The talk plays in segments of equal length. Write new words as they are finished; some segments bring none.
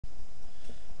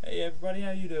Hey everybody,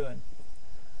 how you doing?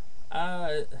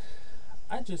 Uh,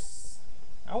 I just,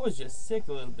 I was just sick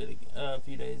a little bit a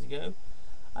few days ago.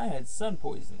 I had sun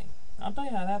poisoning. I'll tell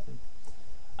you how it happened.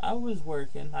 I was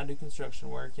working. I do construction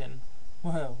work, and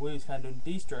well, we was kind of doing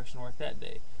destruction work that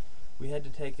day. We had to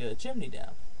take a chimney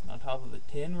down on top of a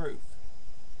tin roof.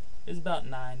 It was about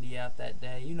 90 out that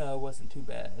day. You know, it wasn't too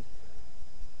bad.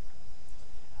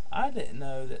 I didn't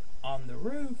know that on the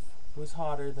roof was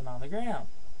hotter than on the ground.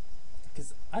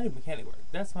 Because I do mechanic work.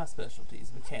 That's my specialty,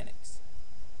 is mechanics.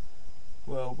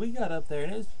 Well, we got up there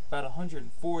and it was about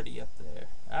 140 up there.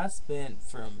 I spent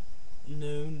from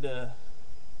noon to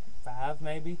 5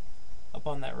 maybe up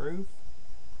on that roof.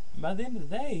 By the end of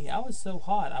the day, I was so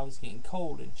hot I was getting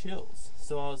cold and chills.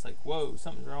 So I was like, whoa,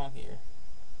 something's wrong here.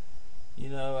 You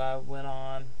know, I went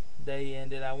on, day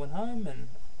ended, I went home and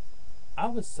I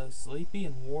was so sleepy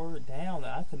and wore down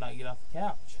that I could not get off the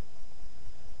couch.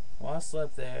 Well, I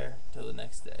slept there till the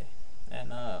next day,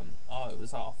 and oh, it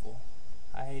was awful.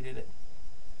 I hated it,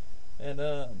 and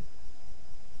I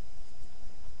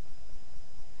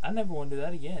never want to do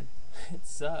that again. It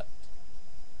sucked.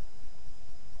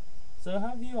 So how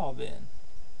have you all been?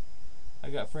 I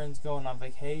got friends going on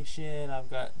vacation. I've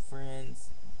got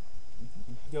friends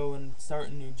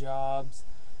starting new jobs.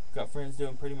 Got friends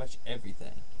doing pretty much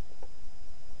everything.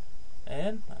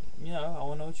 And you know, I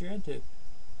want to know what you're into.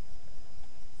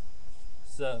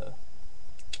 So,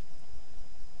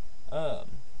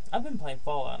 I've been playing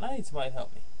Fallout and I need somebody to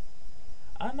help me.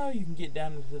 I know you can get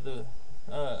down into the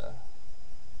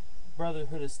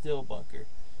Brotherhood of Steel bunker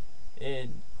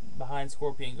in behind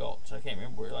Scorpion Gulch. I can't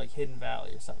remember where, like Hidden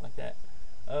Valley or something like that.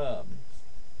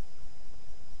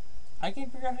 I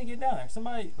can't figure out how to get down there.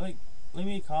 Somebody like leave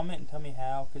me a comment and tell me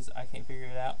how, because I can't figure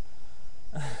it out.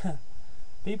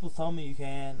 People told me you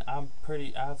can. I've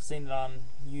seen it on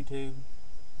YouTube,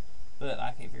 but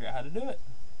I can't figure out how to do it.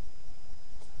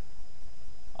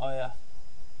 Oh yeah,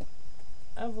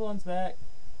 Avalon's back.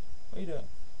 What are you doing?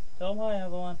 Tell him hi,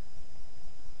 Avalon.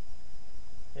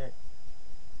 Here.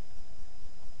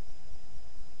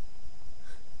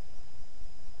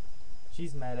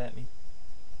 She's mad at me.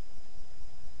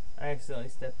 I accidentally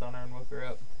stepped on her and woke her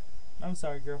up. I'm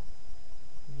sorry, girl.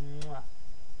 Mwah.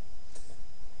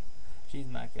 She's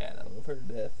my cat. I love her to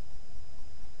death.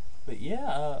 But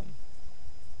yeah,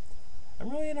 I'm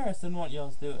really interested in what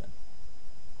y'all's doing.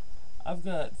 I've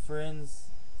got friends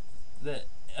that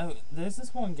there's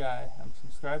this one guy. I'm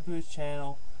subscribed to his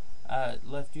channel. I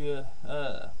left you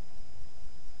a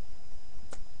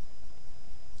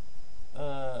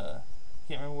can't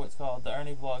remember what it's called, the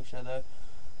Ernie Vlog Show though.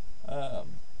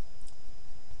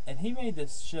 And he made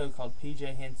this show called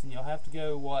PJ Henson. You'll have to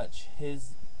go watch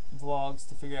his vlogs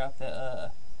to figure out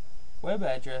the web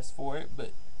address for it,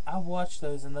 but I watched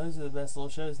those and those are the best little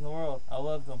shows in the world. I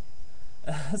love them.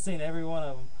 I've seen every one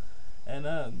of them. And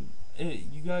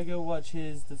you gotta go watch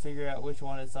his to figure out which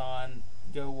one it's on.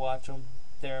 Go watch them.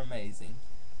 They're amazing.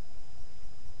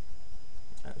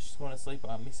 She's going to sleep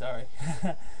on me, sorry.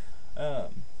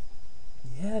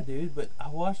 Yeah, dude, but I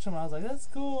watched them and I was like, that's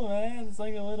cool, man. It's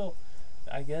like a little,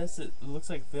 I guess it looks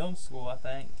like film school, I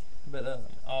think. But,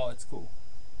 oh, it's cool.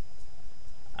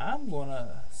 I'm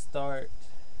gonna start,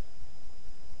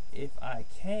 if I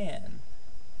can,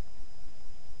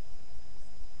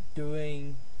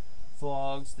 doing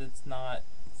vlogs that's not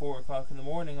 4 o'clock in the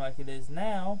morning like it is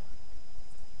now,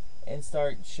 and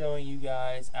start showing you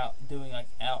guys doing like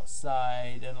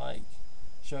outside and like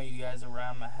showing you guys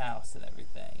around my house and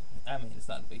everything. I mean, it's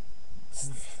not a big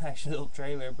actually little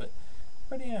trailer, but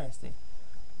pretty interesting.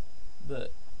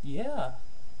 But yeah,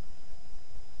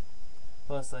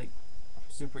 plus like I'm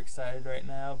super excited right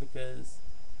now because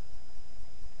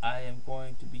I am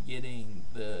going to be getting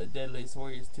the Deadliest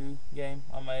Warriors 2 game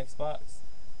on my Xbox.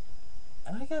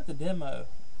 And I got the demo.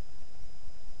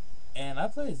 And I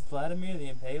played as Vladimir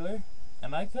the Impaler.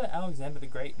 And I cut Alexander the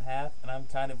Great in half. And I'm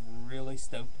kind of really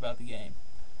stoked about the game.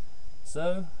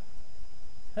 So,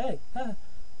 hey,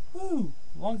 woo!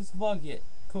 Longest vlog yet.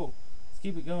 Cool. Let's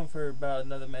keep it going for about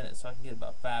another minute so I can get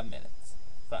about 5 minutes.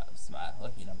 5's my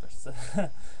lucky numbers.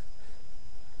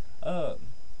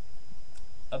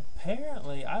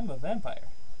 Apparently I'm a vampire.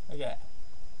 Okay.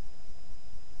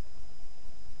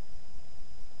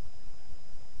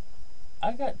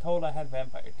 I got told I had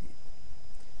vampire teeth.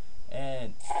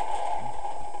 And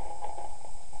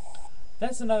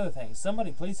that's another thing.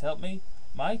 Somebody please help me.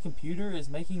 My computer is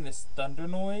making this thunder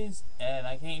noise and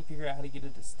I can't figure out how to get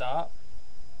it to stop.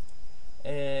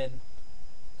 And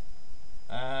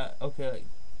okay.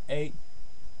 8,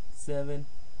 7,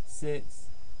 6,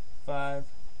 5,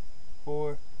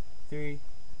 4, 3,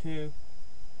 2,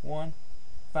 1.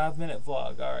 5-minute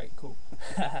vlog. Alright, cool.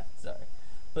 Sorry.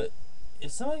 But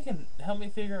if somebody can help me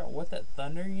figure out what that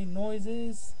thundering noise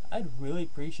is, I'd really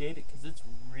appreciate it because it's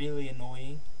really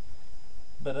annoying.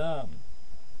 But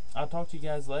I'll talk to you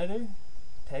guys later.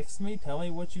 Text me, tell me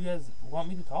what you guys want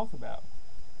me to talk about.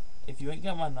 If you ain't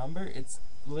got my number, it's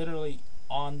literally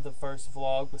on the first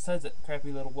vlog, besides that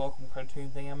crappy little welcome cartoon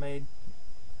thing I made.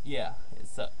 Yeah, it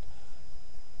sucked.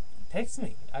 Text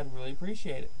me. I'd really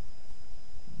appreciate it.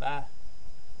 Bye.